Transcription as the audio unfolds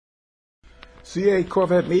C8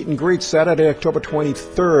 Corvette meet and greet Saturday, October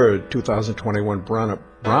 23rd, 2021,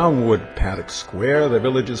 Brownwood Paddock Square, the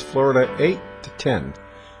Villages, Florida, 8 to 10.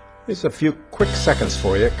 Here's a few quick seconds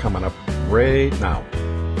for you coming up right now.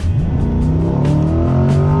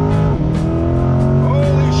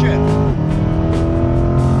 Holy shit!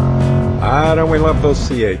 Don't we love those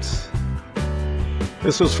C8s?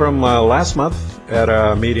 This was from last month at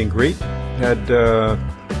a meet and greet. Had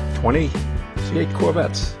 20 C8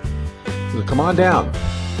 Corvettes. So come on down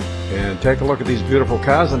and take a look at these beautiful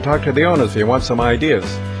cars and talk to the owners if you want some ideas.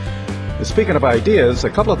 And speaking of ideas, a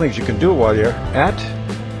couple of things you can do while you're at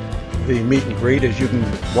the meet and greet is you can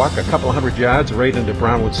walk a couple of hundred yards right into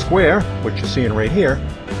Brownwood Square, which you're seeing right here.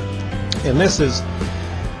 And this is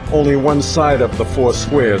only one side of the 4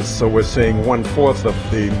 squares, so we're seeing 1/4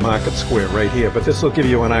 of the Market Square right here. But this will give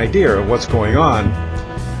you an idea of what's going on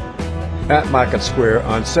at Market Square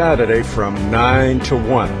on Saturday from 9 to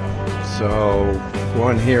 1. So go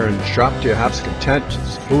in here and shop to your heart's content.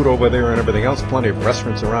 There's food over there and everything else. Plenty of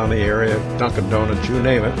restaurants around the area, Dunkin' Donuts, you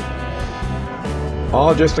name it.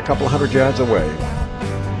 All just a couple of hundred yards away.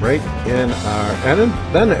 Right in our, and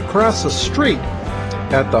then across the street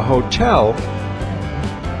at the hotel,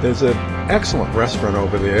 there's an excellent restaurant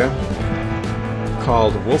over there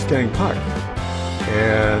called Wolfgang Park.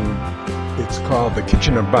 And it's called the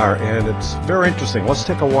Kitchen and Bar, and it's very interesting. Let's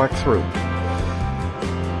take a walk through.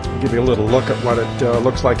 Give you a little look at what it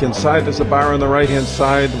looks like inside. There's a bar on the right-hand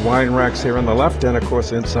side, wine racks here on the left, and of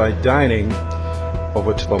course inside dining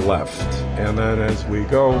over to the left. And then as we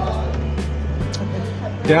go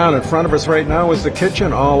down in front of us right now is the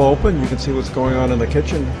kitchen, all open. You can see what's going on in the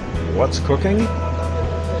kitchen, what's cooking.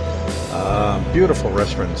 Beautiful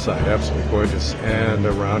restaurant inside, absolutely gorgeous. And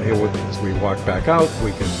around here, as we walk back out,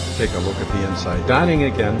 we can take a look at the inside dining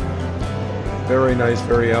again. Very nice,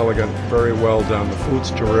 very elegant, very well done. The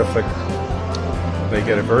food's terrific. They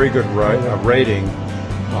get a very good rating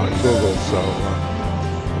on Google, so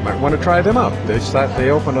you might want to try them out. They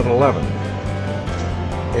open at 11.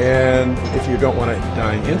 And if you don't want to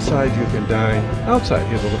dine inside, you can dine outside.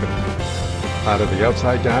 Here's a look at part of the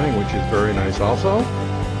outside dining, which is very nice also.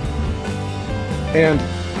 And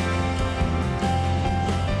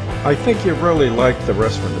I think you really like the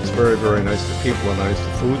restaurant. It's very, very nice. The people are nice.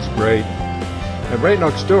 The food's great. And right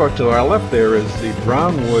next door to our left there is the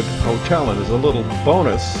Brownwood Hotel, and there's a little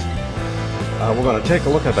bonus. We're going to take a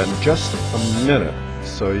look at that in just a minute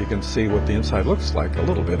so you can see what the inside looks like, a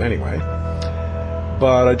little bit anyway.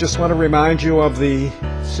 But I just want to remind you of the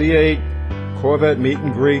C8 Corvette meet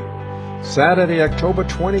and greet, Saturday, October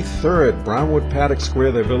 23rd, Brownwood Paddock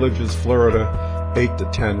Square, the Villages, Florida, 8 to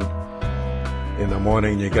 10 in the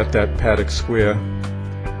morning. You got that Paddock Square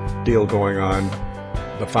deal going on,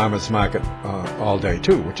 the farmers market all day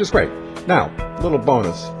too, which is great. Now, little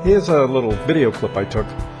bonus. Here's a little video clip I took.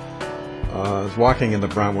 I was walking in the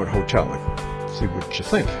Brownwood Hotel. See what you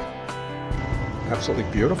think.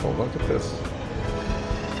 Absolutely beautiful. Look at this.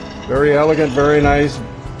 Very elegant, very nice,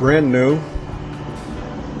 brand new.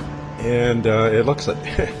 And it looks like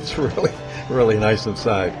it's really, really nice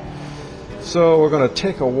inside. So we're going to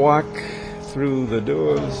take a walk through the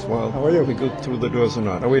doors. Well, how are you? We go through the doors or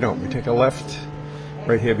not? No, we don't. We take a left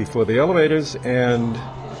right here before the elevators, and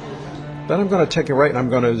then I'm going to take a right and I'm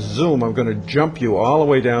going to zoom. I'm going to jump you all the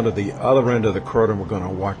way down to the other end of the corridor, and we're going to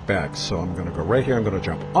walk back. So I'm going to go right here. I'm going to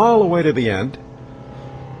jump all the way to the end,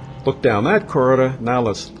 look down that corridor. Now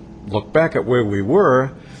let's look back at where we were.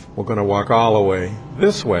 We're going to walk all the way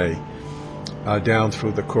this way down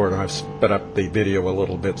through the corridor. I've sped up the video a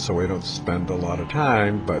little bit so we don't spend a lot of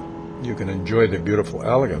time, but you can enjoy the beautiful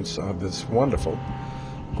elegance of this wonderful,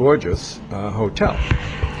 gorgeous hotel.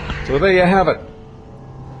 So there you have it.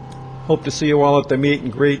 Hope to see you all at the meet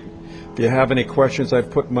and greet. If you have any questions, I've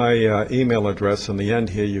put my email address in the end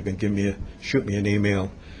here. You can shoot me an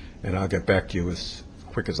email, and I'll get back to you as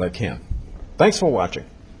quick as I can. Thanks for watching.